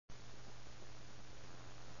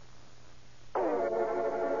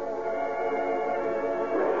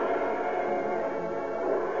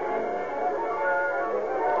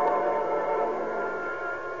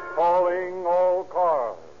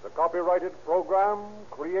excited program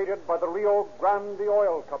created by the Rio Grande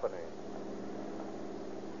Oil Company.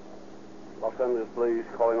 Los Angeles Police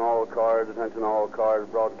calling all cars, attention all cars,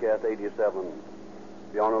 broadcast 87.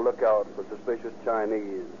 Be on the lookout for suspicious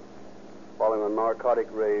Chinese following a narcotic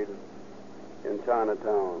raid in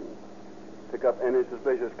Chinatown. Pick up any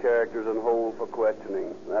suspicious characters and hold for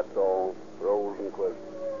questioning. That's all. Rosenquist.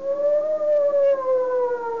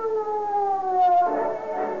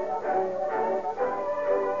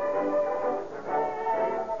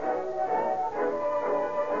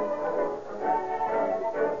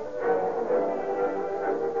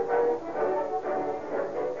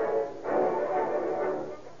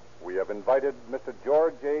 We have invited Mr.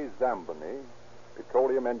 George A. Zamboni,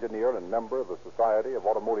 petroleum engineer and member of the Society of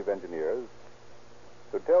Automotive Engineers,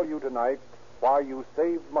 to tell you tonight why you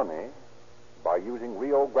save money by using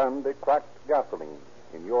Rio Grande cracked gasoline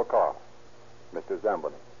in your car. Mr.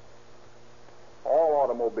 Zamboni. All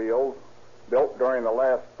automobiles built during the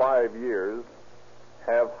last 5 years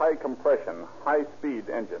have high compression, high speed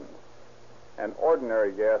engines, and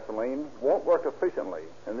ordinary gasoline won't work efficiently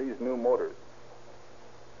in these new motors.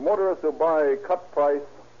 Motorists who buy cut price,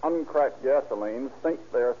 uncracked gasoline think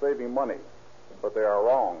they are saving money, but they are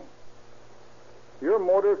wrong. Your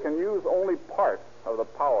motor can use only part of the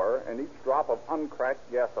power in each drop of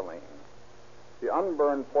uncracked gasoline. The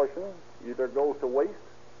unburned portion either goes to waste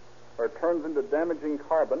or turns into damaging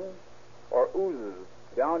carbon or oozes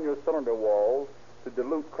down your cylinder walls to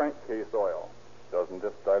dilute crankcase oil. Doesn't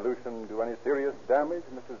this dilution do any serious damage,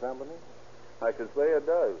 Mr. Zamboni? I should say it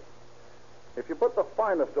does. If you put the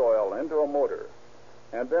finest oil into a motor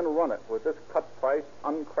and then run it with this cut-price,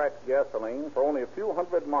 uncracked gasoline for only a few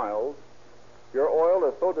hundred miles, your oil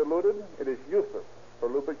is so diluted it is useless for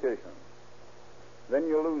lubrication. Then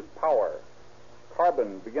you lose power.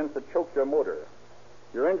 Carbon begins to choke your motor.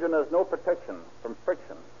 Your engine has no protection from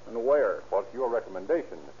friction and wear. What's your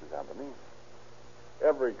recommendation, Mr. Zamboni?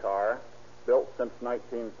 Every car built since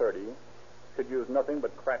 1930 should use nothing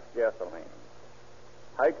but cracked gasoline.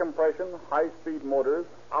 High compression, high-speed motors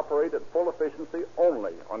operate at full efficiency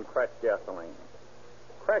only on cracked gasoline.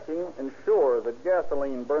 Cracking ensures that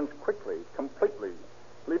gasoline burns quickly, completely,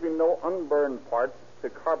 leaving no unburned parts to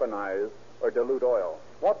carbonize or dilute oil.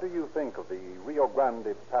 What do you think of the Rio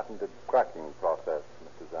Grande patented cracking process,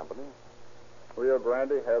 Mr. Zamboni? Rio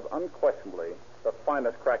Grande has unquestionably the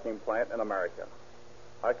finest cracking plant in America.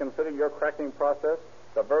 I consider your cracking process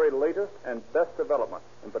the very latest and best development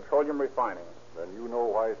in petroleum refining. Then you know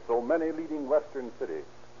why so many leading western cities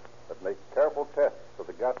that make careful tests of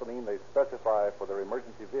the gasoline they specify for their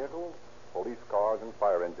emergency vehicles, police cars, and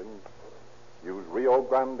fire engines use Rio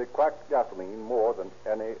Grande cracked gasoline more than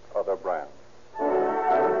any other brand.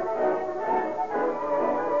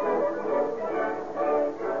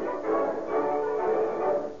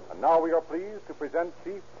 And now we are pleased to present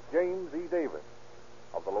Chief James E. Davis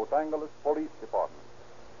of the Los Angeles Police Department.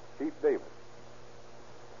 Chief Davis.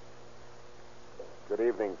 Good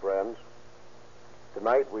evening, friends.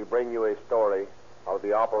 Tonight we bring you a story of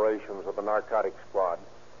the operations of the narcotics squad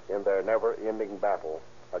in their never-ending battle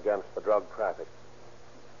against the drug traffic.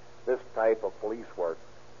 This type of police work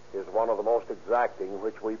is one of the most exacting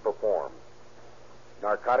which we perform.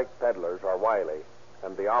 Narcotic peddlers are wily,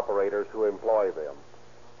 and the operators who employ them,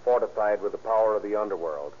 fortified with the power of the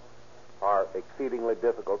underworld, are exceedingly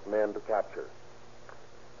difficult men to capture.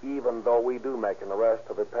 Even though we do make an arrest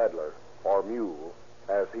of a peddler, or mule,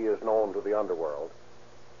 as he is known to the underworld,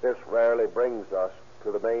 this rarely brings us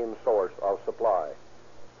to the main source of supply.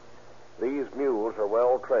 These mules are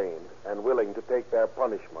well trained and willing to take their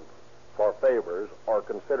punishment for favors or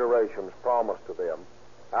considerations promised to them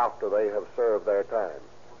after they have served their time.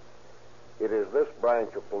 It is this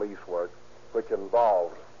branch of police work which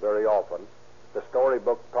involves, very often, the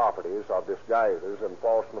storybook properties of disguises and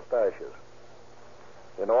false mustaches.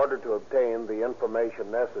 In order to obtain the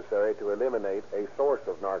information necessary to eliminate a source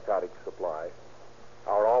of narcotic supply,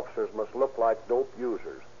 our officers must look like dope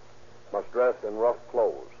users, must dress in rough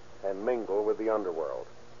clothes, and mingle with the underworld.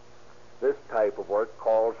 This type of work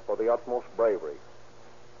calls for the utmost bravery.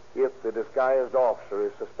 If the disguised officer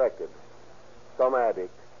is suspected, some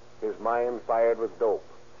addict, his mind fired with dope,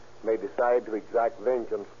 may decide to exact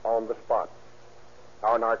vengeance on the spot.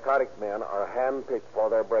 Our narcotic men are handpicked for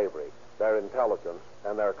their bravery, their intelligence,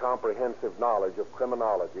 and their comprehensive knowledge of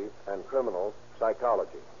criminology and criminal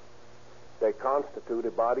psychology. They constitute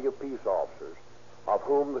a body of peace officers of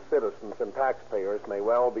whom the citizens and taxpayers may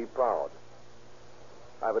well be proud.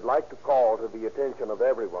 I would like to call to the attention of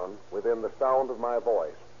everyone within the sound of my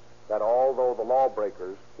voice that although the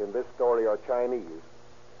lawbreakers in this story are Chinese,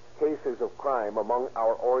 cases of crime among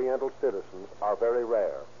our Oriental citizens are very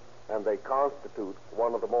rare, and they constitute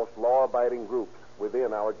one of the most law-abiding groups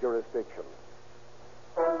within our jurisdiction.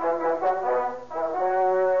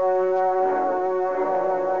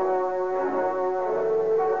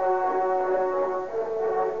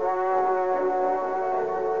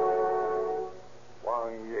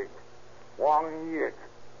 Wang Yik.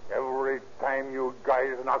 Every time you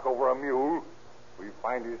guys knock over a mule, we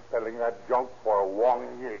find he's selling that junk for Wang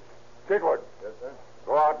Yik. Chitwood. Yes, sir?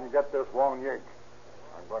 Go out and get this Wang Yik.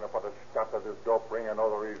 I'm going to put a stop to this dope ring and know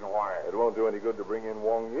the reason why. It won't do any good to bring in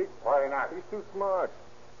Wong Yik. Why not? He's too smart.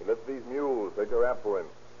 He lets these mules take a rap for him.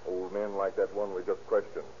 Old men like that one we just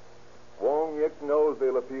questioned. Wong Yik knows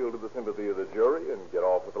they'll appeal to the sympathy of the jury and get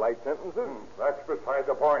off with light sentences. That's beside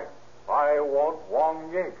the point. I want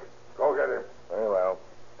Wang Yik. Go get him. Very well.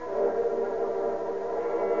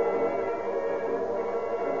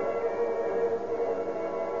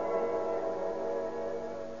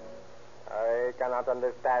 I cannot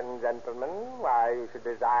understand, gentlemen, why you should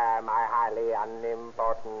desire my highly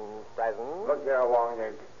unimportant presence. Look here, Wang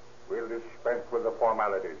Yik. We'll dispense with the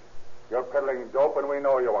formalities. You're peddling dope, and we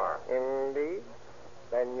know you are. Indeed.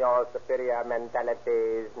 Then your superior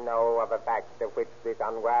mentalities know of a fact of which this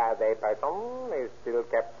unworthy person is still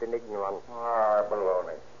kept in ignorance. Ah,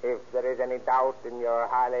 baloney. If there is any doubt in your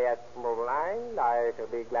highly estimable mind, I shall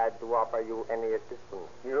be glad to offer you any assistance.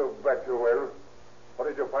 You bet you will. What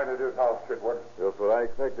did you find at his house, Chitwood? Just what I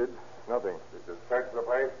expected. Nothing. Did you search the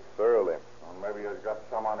place? Thoroughly. Well, maybe he's got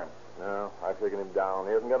some on him. No, I've taken him down.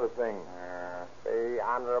 He hasn't got a thing. The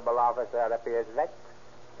honorable officer appears vexed.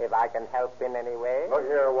 If I can help in any way. Look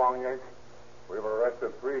here, Wang Yik. We've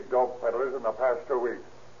arrested 3 dope peddlers in the past 2 weeks.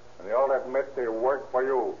 And they all admit they work for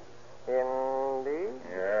you. Indeed?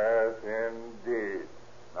 Yes, indeed.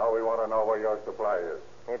 Now we want to know where your supply is.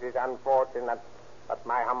 It is unfortunate, but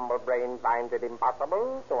my humble brain finds it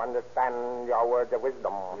impossible to understand your words of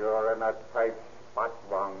wisdom. You're in a tight spot,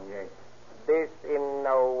 Wang Yik. This in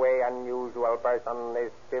no way unusual person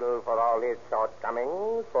is still, for all his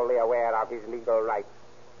shortcomings, fully aware of his legal rights.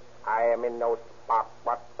 I am in no spot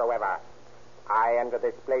whatsoever. I enter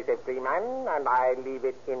this place a free man, and I leave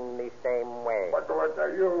it in the same way. But what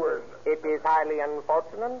are you in? It is highly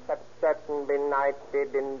unfortunate that certain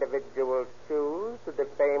benighted individuals choose to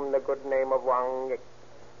defame the good name of Wang Yik.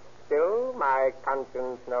 Still, my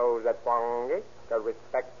conscience knows that Wang Yik, a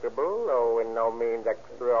respectable, though in no means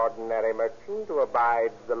extraordinary merchant who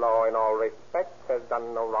abides the law in all respects, has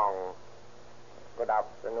done no wrong. Good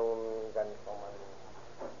afternoon, gentlemen.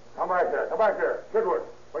 Come back here. Chitwood,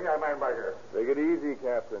 bring that man back here. Take it easy,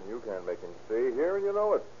 Captain. You can't make him stay here, and you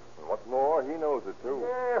know it. And what's more, he knows it, too.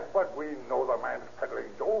 Yes, but we know the man's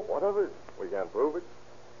peddling dope. What of it? We can't prove it.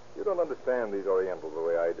 You don't understand these Orientals the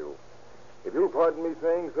way I do. If you'll pardon me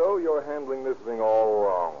saying so, you're handling this thing all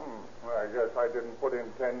wrong. I guess I didn't put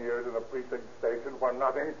in 10 years in the precinct station for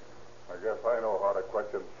nothing. I guess I know how to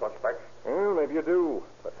question suspects. Well, maybe you do.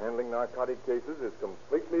 But handling narcotic cases is a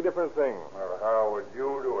completely different thing. Well, how would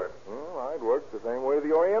you do it? Well, I'd work the same way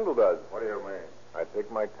the Oriental does. What do you mean? I'd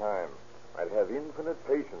take my time. I'd have infinite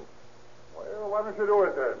patience. Well, why don't you do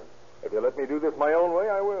it then? If you let me do this my own way,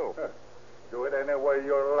 I will. Do it any way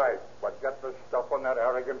you like, but get the stuff on that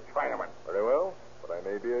arrogant Chinaman. Very well. But I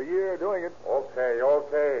may be a year doing it. Okay.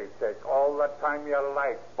 Take all the time you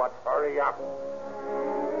like, but hurry up.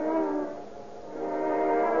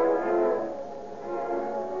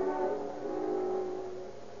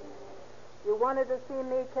 You wanted to see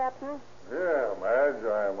me, Captain? Yeah, Madge,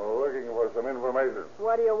 I'm looking for some information.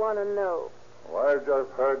 What do you want to know? Well, I've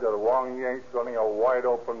just heard that Wang Yik's running a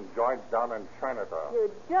wide-open joint down in Chinatown.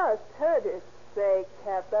 You just heard it. Say,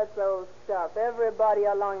 Cap, that's old stuff. Everybody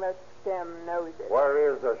along the stem knows it.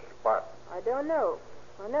 Where is the spot? I don't know.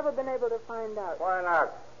 I've never been able to find out. Why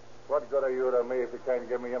not? What good are you to me if you can't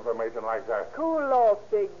give me information like that? Cool off,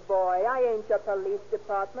 big boy. I ain't your police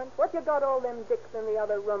department. What you got all them dicks in the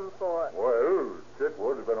other room for? Well,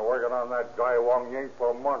 Chitwood's been working on that guy Wang Yik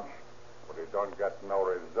for months, but he don't get no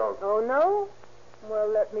result. Oh, no? Well,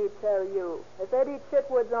 let me tell you. If Eddie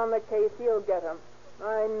Chitwood's on the case, he'll get him.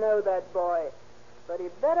 I know that boy. But he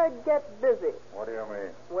better get busy. What do you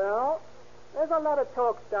mean? Well, there's a lot of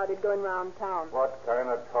talk started going round town. What kind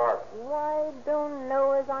of talk? Why, don't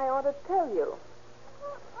know as I ought to tell you.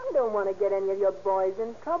 I don't want to get any of your boys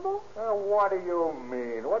in trouble. What do you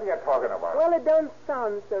mean? What are you talking about? Well, it don't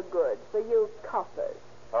sound so good for you coppers.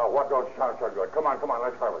 What don't sound so good? Come on,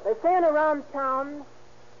 let's have it. They're saying around town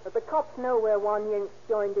that the cops know where Wang Ying's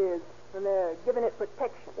joint is, and they're giving it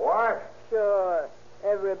protection. What? Sure.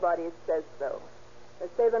 Everybody says so. They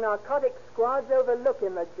say the narcotic squad's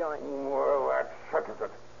overlooking the joint. Well, that settles it.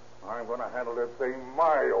 I'm going to handle this thing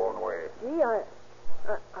my own way. Gee,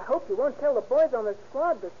 I hope you won't tell the boys on the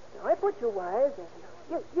squad, but I put you wise.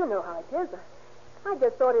 You know how it is. I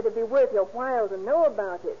just thought it'd be worth your while to know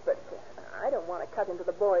about it, but I don't want to cut into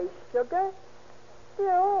the boys' sugar.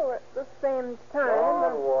 Still, at the same time...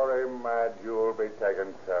 Don't worry, Madge. You'll be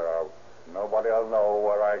taken care of. Nobody'll know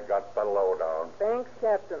where I got the lowdown. Thanks,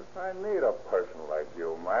 Captain. I need a person like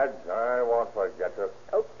you, Madge. I won't forget you.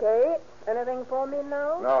 Okay. Anything for me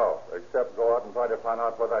now? No, except go out and try to find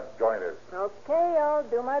out where that joint is. Okay, I'll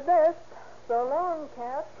do my best. So long,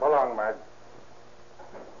 Cap. So long, Madge.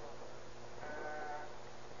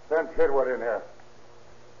 Send Chitwood in here.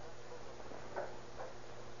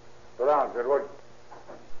 Sit down, Chitwood.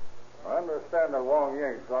 I understand that Wong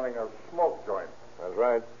Yink's running a smoke joint. That's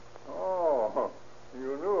right. Oh,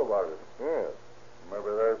 you knew about it. Yes. Maybe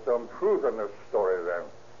there's some truth in this story, then.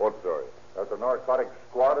 What story? That the narcotics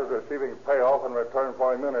squad is receiving payoff in return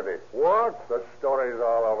for immunity. What? The story's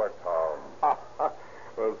all over town.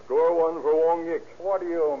 Well, score one for Wong Yik. What do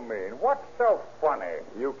you mean? What's so funny?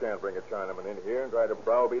 You can't bring a Chinaman in here and try to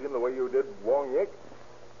browbeat him the way you did Wong Yik.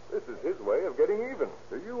 This is his way of getting even.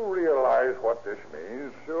 Do you realize what this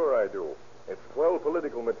means? Sure I do. It's swell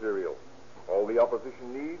political material. All the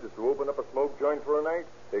opposition needs is to open up a smoke joint for a night,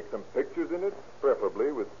 take some pictures in it,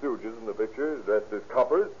 preferably with stooges in the pictures dressed as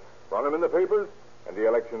coppers, run them in the papers, and the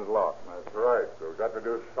election's lost. That's right. We've got to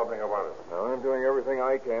do something about it. Now, I'm doing everything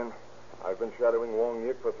I can. I've been shadowing Wong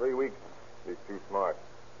Yik for 3 weeks. He's too smart.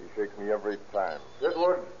 He shakes me every time.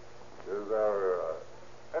 Chitwood, is there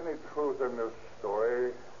any truth in this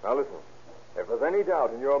story? Now, listen. If there's any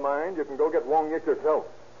doubt in your mind, you can go get Wong Yik yourself.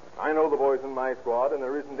 I know the boys in my squad, and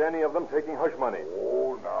there isn't any of them taking hush money.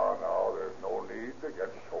 Oh, no. There's no need to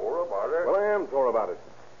get sore about it. Well, I am sore about it.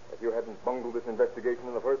 If you hadn't bungled this investigation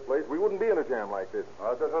in the first place, we wouldn't be in a jam like this.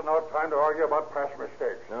 This is no time to argue about past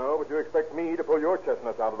mistakes. No, but you expect me to pull your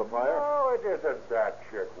chestnuts out of the fire? No, it isn't that,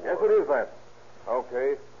 Chitwood. Yes, it is that.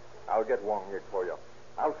 Okay, I'll get Wong Yik for you.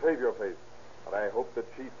 I'll save your face. But I hope the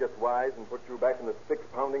chief gets wise and puts you back in the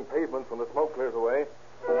stick-pounding pavements when the smoke clears away.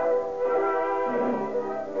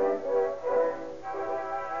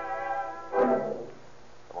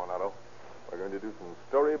 Come on, Otto. We're going to do some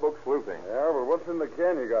storybook sleuthing. Yeah, but what's in the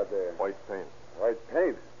can you got there? White paint. White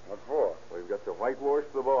paint? What for? We've got to whitewash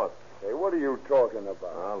the boss. Hey, what are you talking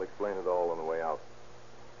about? I'll explain it all on the way out.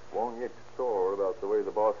 Wong Yik's sore about the way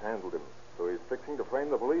the boss handled him. So he's fixing to frame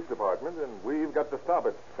the police department, and we've got to stop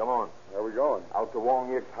it. Come on. Where are we going? Out to Wong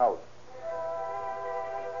Yik's house.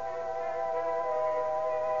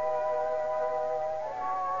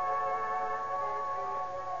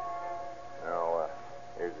 Now,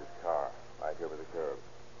 here's his car, right here by the curb.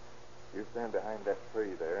 You stand behind that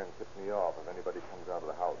tree there and tip me off if anybody comes out of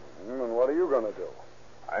the house. And what are you going to do?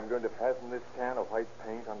 I'm going to fasten this can of white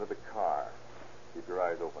paint under the car. Keep your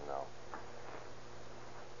eyes open now.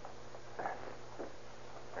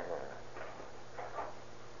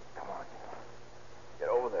 Come on. Get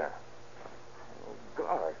over there. Oh,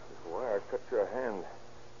 gosh, this wire cut your hand.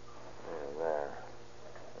 There.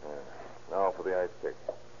 Now for the ice pick.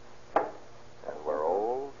 And we're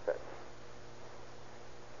all set.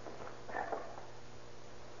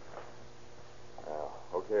 Now,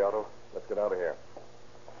 okay, Otto, let's get out of here.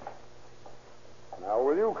 Now,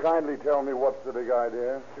 will you kindly tell me what's the big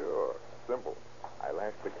idea? Sure. Simple. I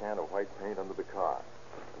lashed the can of white paint under the car.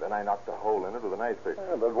 Then I knocked a hole in it with an ice pick.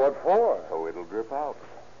 Yeah, but what for? So it'll drip out.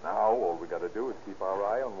 Now, all we got to do is keep our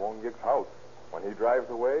eye on Wong Yik's house. When he drives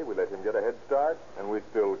away, we let him get a head start, and we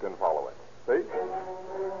still can follow it. See?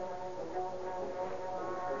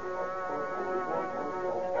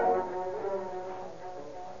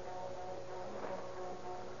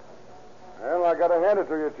 Well, I got to hand it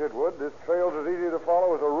to you, Chitwood. This trail's as easy to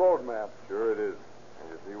follow as a road map. Sure it is. And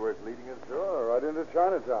you see where it's leading us? Sure, right into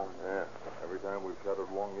Chinatown. Yeah. Every time we've shadowed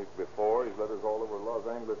Wong Yik before, he's led us all over Los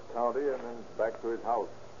Angeles County and then back to his house.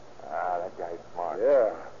 Ah, that guy's smart.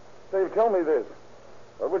 Yeah. Say, tell me this.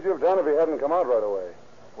 What would you have done if he hadn't come out right away?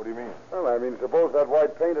 What do you mean? Well, I mean, suppose that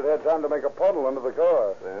white paint had had time to make a puddle under the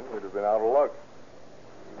car. Then we'd have been out of luck.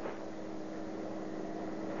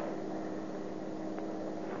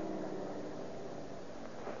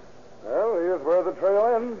 Well, here's where the trail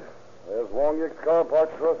ends. There's Wong Yik's car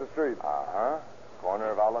parked across the street. Uh-huh.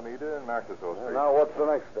 Corner of Alameda and Narciso Street. Now, what's the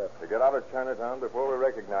next step? To get out of Chinatown before we're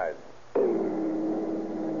recognized.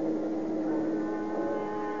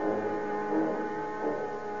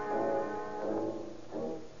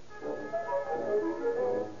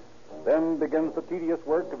 Then begins the tedious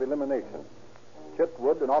work of elimination.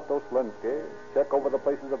 Chitwood and Otto Slemsky check over the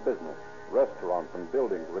places of business, restaurants and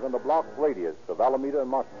buildings within a block radius of Alameda and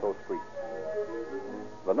Marceau Street.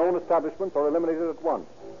 The known establishments are eliminated at once.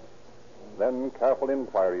 Then careful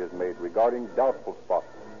inquiry is made regarding doubtful spots.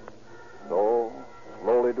 So,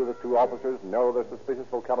 slowly do the two officers narrow their suspicious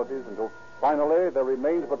localities until finally there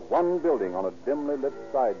remains but one building on a dimly lit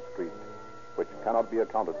side street, which cannot be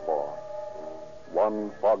accounted for.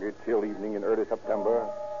 One foggy, chill evening in early September,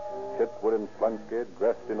 Chitwood and Slensky,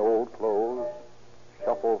 dressed in old clothes,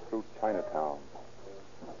 shuffle through Chinatown.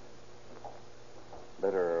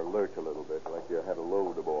 Better lurch a little bit, like you had a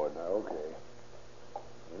load aboard. Okay.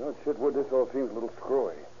 You know, Chitwood, this all seems a little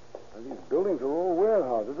screwy. Now, these buildings are all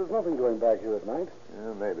warehouses. There's nothing going back here at night.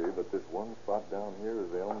 Yeah, maybe, but this one spot down here is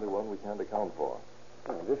the only one we can't account for.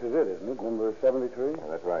 Oh, this is it, isn't it? Number 73? Yeah,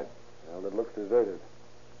 that's right. Well, it looks deserted.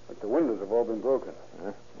 But the windows have all been broken.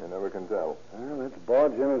 Yeah, you never can tell. Well, let's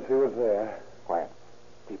barge in and see what's there. Quiet.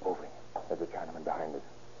 Keep moving. There's a Chinaman behind us.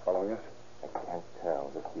 Following us? I can't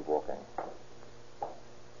tell. Just keep walking.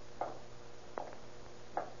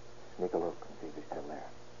 Sneak a look and see if he's still there.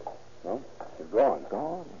 No? He's gone.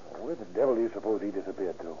 Gone? Where the devil do you suppose he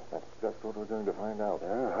disappeared to? That's just what we're going to find out.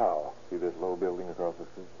 Yeah, how? See this low building across the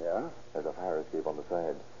street? Yeah? There's a fire escape on the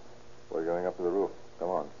side. We're going up to the roof. Come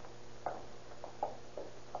on.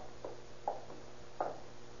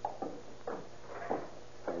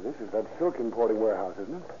 Hey, this is that silk importing warehouse,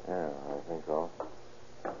 isn't it? Yeah, I think so.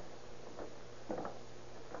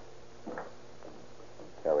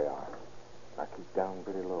 There we are. Now keep down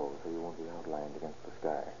pretty low so you won't be outlined against the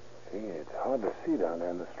sky. Gee, it's hard to see down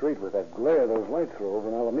there in the street with that glare those lights throw over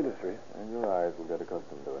in Alameda Street. And your eyes will get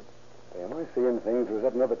accustomed to it. Hey, am I seeing things, or is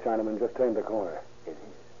that another Chinaman just turned the corner? It is.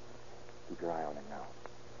 Keep your eye on him now.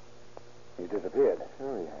 He disappeared.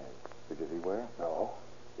 Sure he has. Did you see where? No.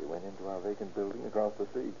 He went into our vacant building across the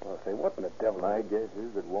street. Well, say, what in the devil? My guess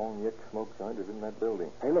is that Wong Yik's smoke joint is in that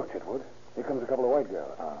building. Hey, look, Chitwood. Here comes a couple of white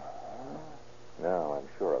girls. Now I'm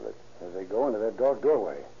sure of it. As they go into that dark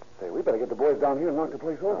doorway. Say, we better get the boys down here and knock the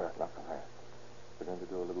place over. Not so fast. We're going to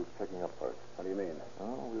do a little checking up first. What do you mean?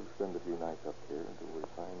 Oh, we'll spend a few nights up here until we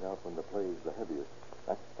find out when the play's the heaviest.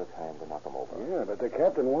 That's the time to knock 'em over. Yeah, but the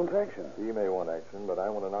captain wants action. He may want action, but I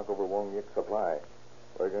want to knock over Wong Yik's supply.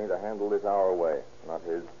 We're going to handle this our way, not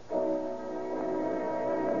his.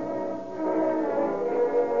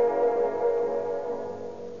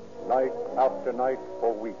 Night after night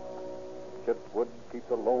for weeks, Chitwood keeps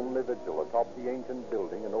a lonely vigil atop the ancient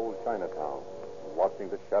building in old Chinatown, watching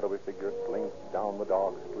the shadowy figure slink down the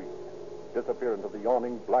dark street, disappear into the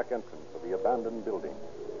yawning black entrance of the abandoned building.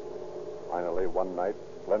 Finally, one night,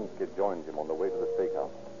 Slensky joins him on the way to the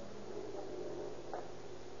steakhouse.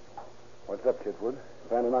 What's up, Chitwood?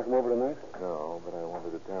 Plan to knock him over tonight? No, but I want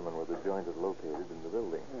to determine where the joint is located in the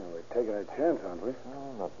building. Yeah, we're taking a chance, aren't we?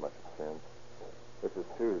 Oh, not much of a chance. This is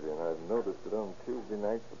Tuesday, and I've noticed that on Tuesday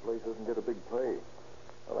nights the place doesn't get a big play.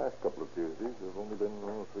 The last couple of Tuesdays, there's only been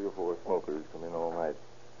 3 or 4 smokers come in all night.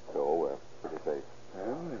 So we're pretty safe.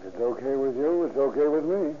 Well, if it's okay with you, it's okay with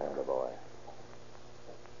me. And a boy.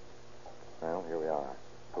 Well, here we are.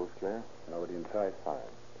 Coast clear? Nobody in sight.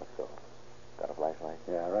 Fine. Let's go. Got a flashlight?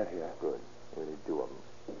 Yeah, right here. Good. We need 2 of them.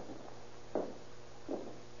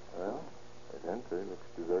 Well, this entry looks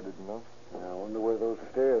deserted enough. Now, I wonder where those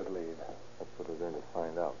stairs lead. That's what we're going to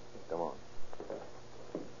find out. Come on.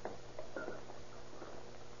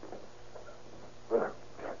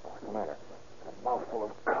 What's the matter? A mouthful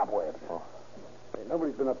of cobwebs. Oh. Hey,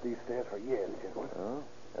 nobody's been up these stairs for years, Chitwood. Huh?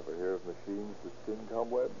 Ever hear of machines that spin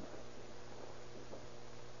cobwebs?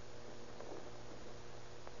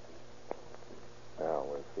 Now,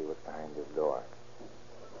 we'll see what's behind this door.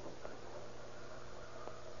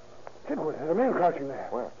 Chitwood, there's a man crouching there.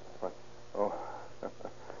 Where? What? Oh.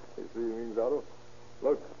 You see what he means, Otto?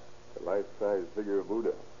 Look, the life-size figure of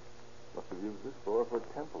Buddha. Must have used this floor for a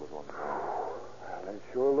temple at one time. Well, it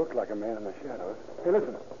sure looked like a man in the shadows. Hey,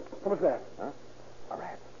 listen. What was that? Huh? A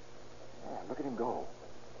rat. Yeah, look at him go.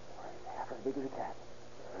 He's half as big as a cat.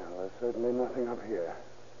 Well, there's certainly nothing up here.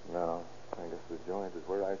 No. I guess the joint is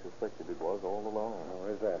where I suspected it was all along. Oh,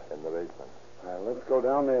 where's that? In the basement. Well, let's go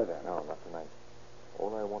down there then. No, not tonight.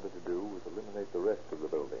 All I wanted to do was eliminate the rest of the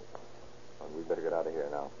building. And we'd better get out of here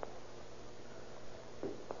now.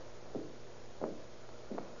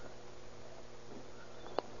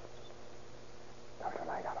 There's a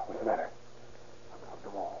light, Otto. What's the matter? Look up the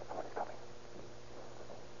wall. Someone's coming.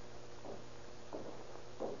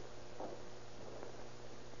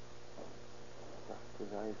 Just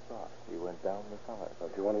as I thought. He went down the cellar.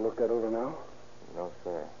 Don't you want to look that over now? No,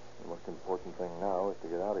 sir. The most important thing now is to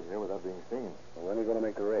get out of here without being seen. Well, when are you going to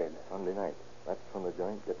make the raid? Sunday night. That's when the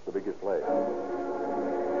joint gets the biggest play.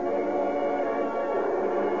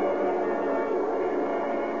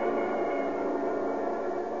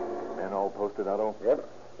 Men all posted, Otto? Yep.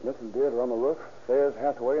 Smith and Beard are on the roof. Sayers,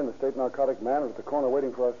 Hathaway, and the state narcotic man are at the corner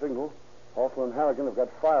waiting for our signal. Hoffman and Harrigan have got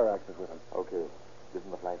fire axes with them. Okay. Give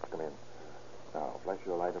them the flash to come in. Now, flash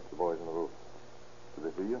your light up to the boys on the roof. Do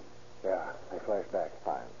they see you? Yeah, they flash back.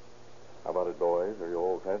 Fine. How about it, boys? Are you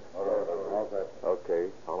all set? All set. Okay.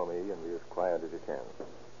 Follow me and be as quiet as you can.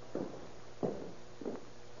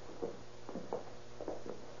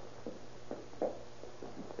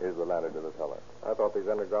 Here's the ladder to the cellar. I thought these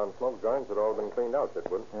underground smoke joints had all been cleaned out,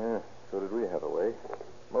 Chitwood. Yeah, so did we, Hathaway.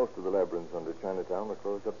 Most of the labyrinths under Chinatown were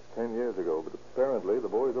closed up 10 years ago, but apparently the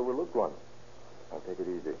boys overlooked one. Now, take it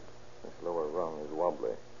easy. This lower rung is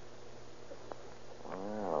wobbly.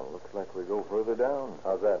 Well, looks like we go further down.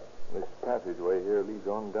 How's that? This passageway here leads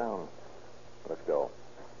on down. Let's go.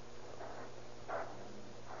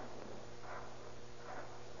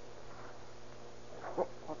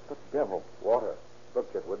 What the devil? Water.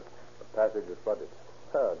 Look, Chitwood. The passage is flooded.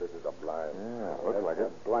 This is a blind. Yeah, looks like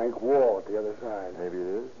it. Blank wall at the other side. Maybe it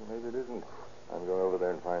is, maybe it isn't. I'm going over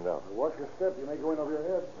there and find out. Watch your step. You may go in over your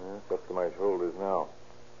head. Yeah, it's up to my shoulders now.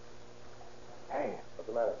 Hey, What's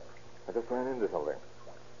the matter? I just ran into something.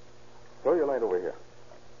 Throw your light over here.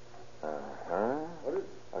 Uh-huh. What is it?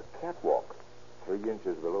 A catwalk, 3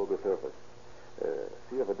 inches below the surface.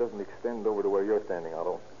 See if it doesn't extend over to where you're standing,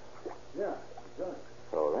 Otto. Yeah, it does.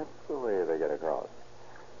 So that's the way they get across.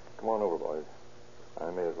 Come on over, boys. I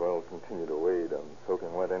may as well continue to wade. I'm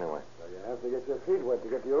soaking wet anyway. So you have to get your feet wet to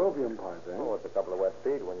get to your opium part, eh? Oh, it's a couple of wet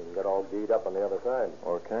feet when you can get all geed up on the other side.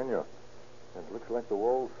 Or can you? It looks like the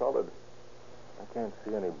wall's solid. I can't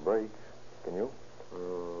see any breaks. Can you?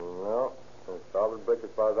 No. It's solid brick as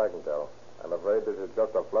far as I can tell. I'm afraid this is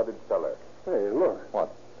just a flooded cellar. Hey, look. What?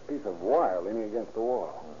 A piece of wire leaning against the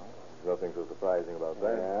wall. There's nothing so surprising about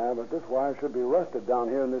that. Yeah, but this wire should be rusted down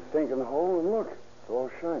here in this stinking hole, and look, it's all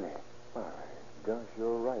shiny. My gosh,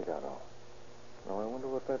 you're right, Otto. Now, I wonder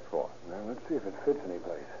what that's for. Now, let's see if it fits any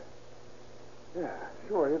place. Yeah,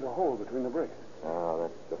 sure, here's a hole between the bricks. Ah,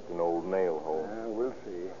 that's just an old nail hole. Yeah, we'll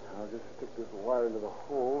see. I'll just stick this wire into the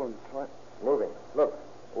hole and try... Moving. Look.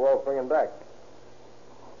 The wall's swinging back.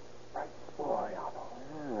 Right. Boy, Otto.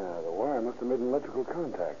 Yeah, the wire must have made an electrical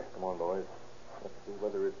contact. Come on, boys. Let's see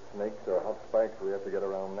whether it's snakes or hot spikes we have to get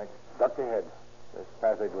around next. Duck your head. This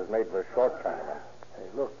passage was made for short Chinamen. Hey,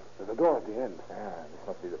 look, there's a door at the end. Ah, this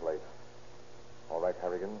must be the place. All right,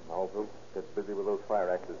 Harrigan, also, get busy with those fire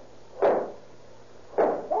axes.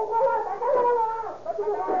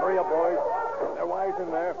 Hurry up, boys. They're wise in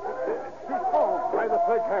there. It's too strong. Try the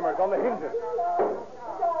sledgehammers on the hinges.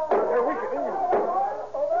 They're weak.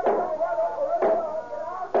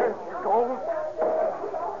 There she goes.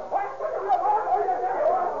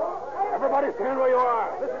 Everybody stand where you are.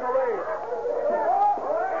 This is a raid.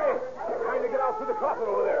 Hey, they're trying to get out through the closet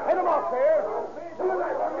over there. Head them off there.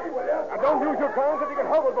 Now, don't use your guns if you can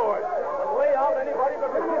help it, boys. Lay out anybody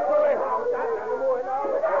but resist the raid.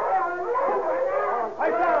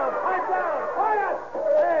 Pipe down! Pipe down! Quiet!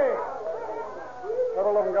 Hey!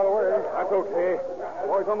 Several of them got away. That's okay.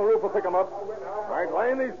 Boys on the roof will pick them up. All right,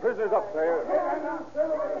 line these prisoners up there.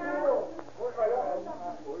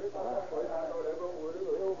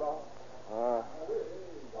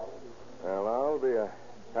 Well, I'll be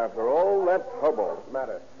after all that trouble. What's the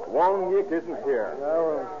matter? Wong Yik isn't here. Yeah,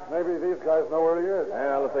 well, maybe these guys know where he is.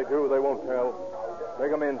 Well, if they do, they won't tell. Take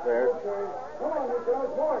them in, Sayers. Come on, you guys,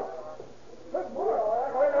 boy.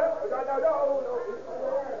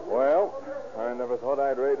 Well, I never thought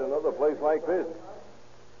I'd raid another place like this.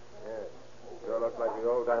 Yes. Sure looks like the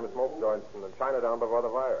old-time smoke joints from the Chinatown before the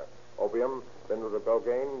fire. Opium, bindles of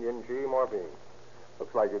cocaine, yin chi, morphine.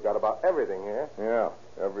 Looks like you've got about everything here. Yeah,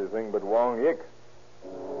 everything but Wong Yik.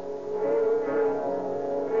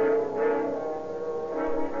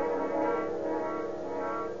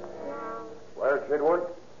 Where's Chitwood?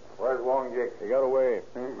 Where's Wong Yik? He got away.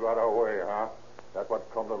 He got away, huh? That's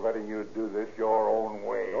what comes of letting you do this your own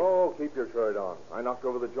way. Oh, keep your shirt on. I knocked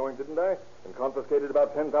over the joint, didn't I? And confiscated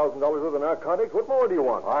about $10,000 worth of narcotics. What more do you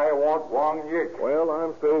want? I want Wong Yik. Well,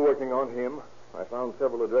 I'm still working on him. I found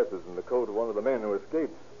several addresses in the coat of one of the men who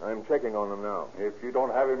escaped. I'm checking on them now. If you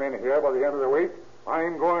don't have him in here by the end of the week,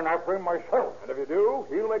 I'm going after him myself. And if you do,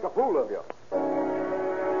 he'll make a fool of you.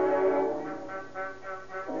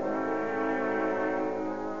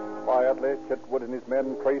 Quietly, Chitwood and his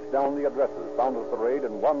men trace down the addresses found at the raid,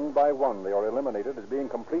 and one by one they are eliminated as being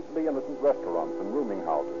completely innocent restaurants and rooming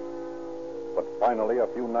houses. But finally, a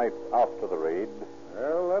few nights after the raid...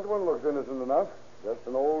 Well, that one looks innocent enough. Just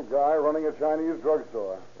an old guy running a Chinese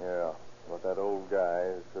drugstore. Yeah, but that old guy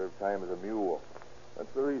has served time as a mule.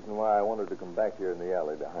 That's the reason why I wanted to come back here in the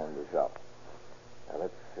alley behind the shop. Now,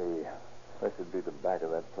 let's see. This would be the back of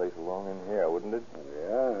that place along in here, wouldn't it?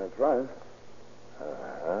 Yeah, that's right.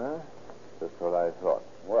 Uh-huh. Just what I thought.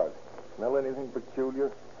 What? Smell anything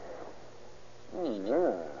peculiar?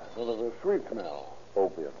 Yeah, sort of a sweet smell.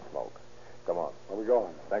 Opium smoke. Come on. Where we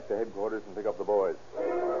going? Back to headquarters and pick up the boys.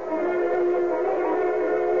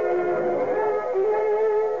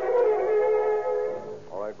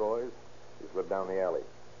 All right, boys. You slip down the alley.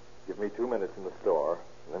 Give me 2 minutes in the store,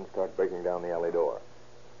 and then start breaking down the alley door.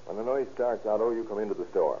 When the noise starts, Otto, you come into the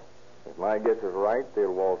store. If my guess is right,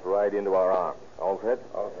 they'll waltz right into our arms. All set?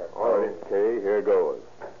 All set. All right. Okay, here goes.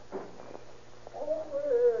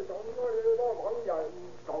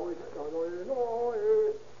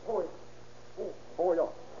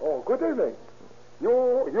 Oh, good evening.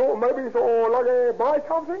 You maybe so buy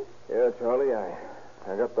something? Yeah, Charlie, I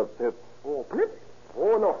got the pip. Oh, pip?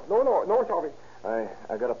 Oh, no, Charlie.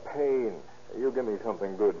 I got a pain. You give me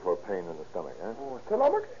something good for pain in the stomach, huh? Oh,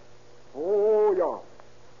 stomach? Oh, yeah.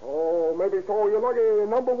 Oh, maybe so you like a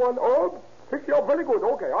number one herb? Fix you up very good.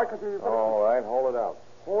 Okay, I can do it. All right, hold it out.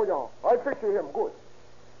 Oh, yeah. I fix him good.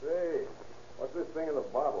 Say, what's this thing in the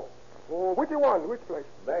bottle? Oh, which one? Which place?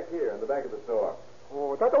 Back here, in the back of the store.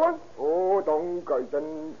 Oh, that the one? Oh, don't go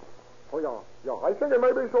then. Oh, yeah. Yeah, I think it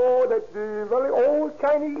may be so that the very old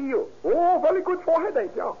Chinese eel. Oh, very good for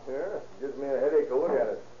headache, yeah. Yeah, gives me a headache to look at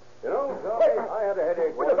it. You know, Charlie, I had a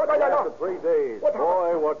headache once after 3 days.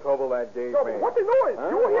 Boy, what trouble that gave me. What's the noise?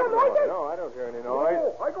 Huh? You hear noises? No, I don't hear any noise.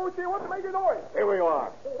 Oh, I go see what's making noise. Here we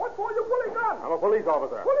are. Oh, what for you pulling gun? I'm a police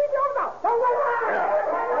officer. Police officer! Don't go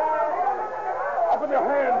Up with your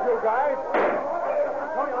hands, you guys.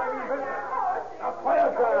 Now,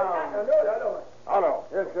 fire down. Otto.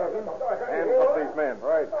 Yes, Captain. Hands up these men.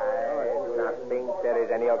 Right. I do not think there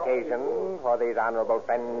is any occasion for these honorable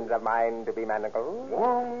friends of mine to be manacled.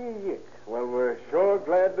 Well, we're sure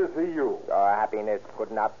glad to see you. Your happiness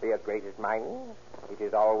could not be as great as mine. It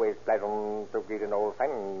is always pleasant to greet an old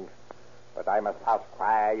friend. But I must ask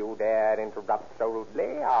why you dare interrupt so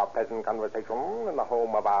rudely our pleasant conversation in the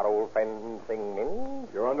home of our old friend Sing Min.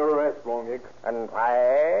 You're under arrest, Wong-Yik. And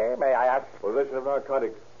why, may I ask? Possession of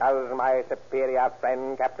narcotics. Does my superior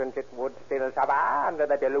friend, Captain Chitwood, still suffer under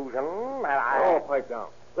the delusion that I... Oh, pipe down.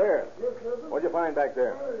 There. Yes, Captain. What'd you find back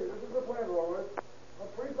there? Hey, this is the plant, all right.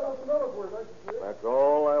 $3,000 worth, I should say. That's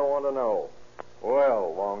all I want to know.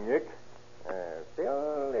 Well, Wong-Yik.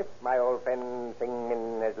 Still, if my old friend Sing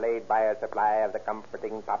Min has laid by a supply of the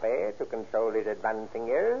comforting poppy to console his advancing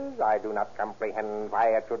years, I do not comprehend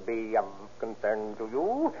why it should be of concern to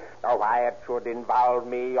you, or why it should involve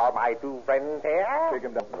me or my 2 friends here. Take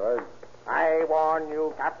him down. Right. I warn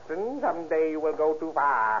you, Captain, someday you will go too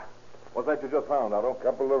far. What's that you just found, Otto?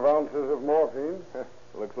 Couple of ounces of morphine.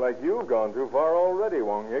 Looks like you've gone too far already,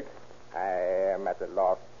 Wong-Yik. I am at a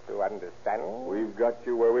loss to understand. We've got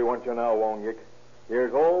you where we want you now, Wong-Yik.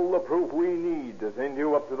 Here's all the proof we need to send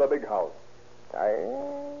you up to the big house.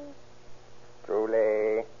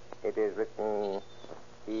 Truly, it is written,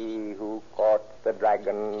 he who caught the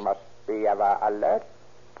dragon must be ever alert,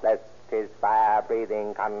 lest his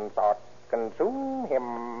fire-breathing consort consume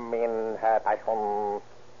him in her passion.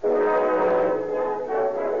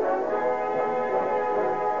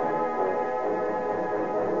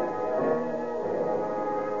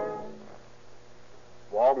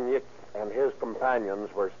 Wong-Yik and his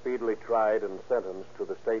companions were speedily tried and sentenced to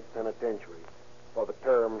the state penitentiary for the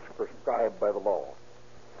terms prescribed by the law.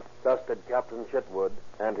 Thus did Captain Chitwood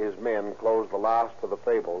and his men close the last of the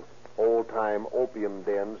fabled old-time opium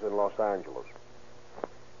dens in Los Angeles.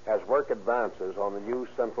 As work advances on the new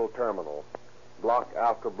central terminal, block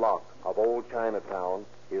after block of old Chinatown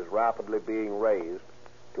is rapidly being raised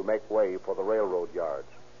to make way for the railroad yards.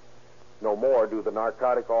 No more do the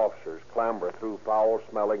narcotic officers clamber through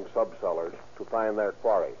foul-smelling subcellars to find their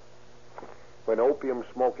quarry. When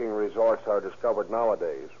opium-smoking resorts are discovered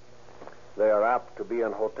nowadays, they are apt to be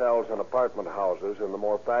in hotels and apartment houses in the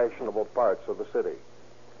more fashionable parts of the city.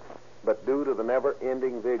 But due to the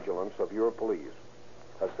never-ending vigilance of your police,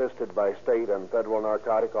 assisted by state and federal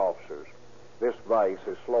narcotic officers, this vice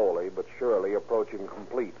is slowly but surely approaching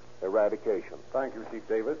complete eradication. Thank you, Chief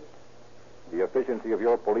Davis. The efficiency of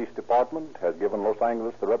your police department has given Los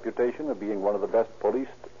Angeles the reputation of being one of the best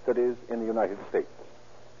policed cities in the United States.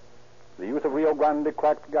 The use of Rio Grande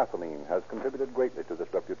cracked gasoline has contributed greatly to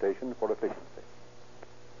this reputation for efficiency.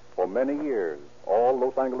 For many years, all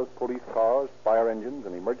Los Angeles police cars, fire engines,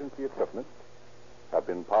 and emergency equipment have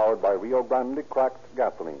been powered by Rio Grande cracked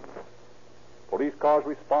gasoline. Police cars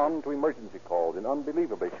respond to emergency calls in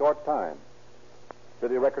unbelievably short time.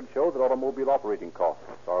 City records show that automobile operating costs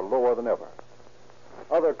are lower than ever.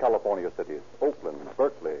 Other California cities, Oakland,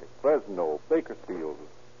 Berkeley, Fresno, Bakersfield,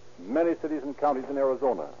 Many cities and counties in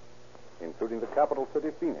Arizona, including the capital city,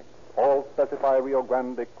 Phoenix, all specify Rio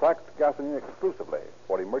Grande cracked gasoline exclusively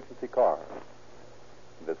for emergency cars.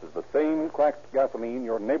 This is the same cracked gasoline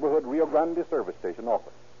your neighborhood Rio Grande service station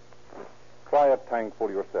offers. Try a tankful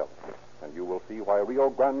yourself, and you will see why Rio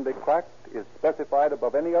Grande cracked is specified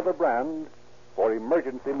above any other brand for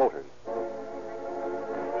emergency motors.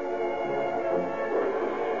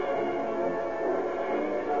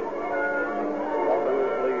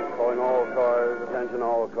 Calling all cars, attention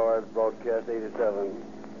all cars, broadcast 87.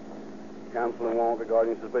 Canceling warrant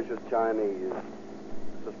regarding suspicious Chinese.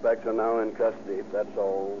 Suspects are now in custody. That's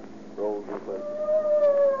all. Rolls and clips.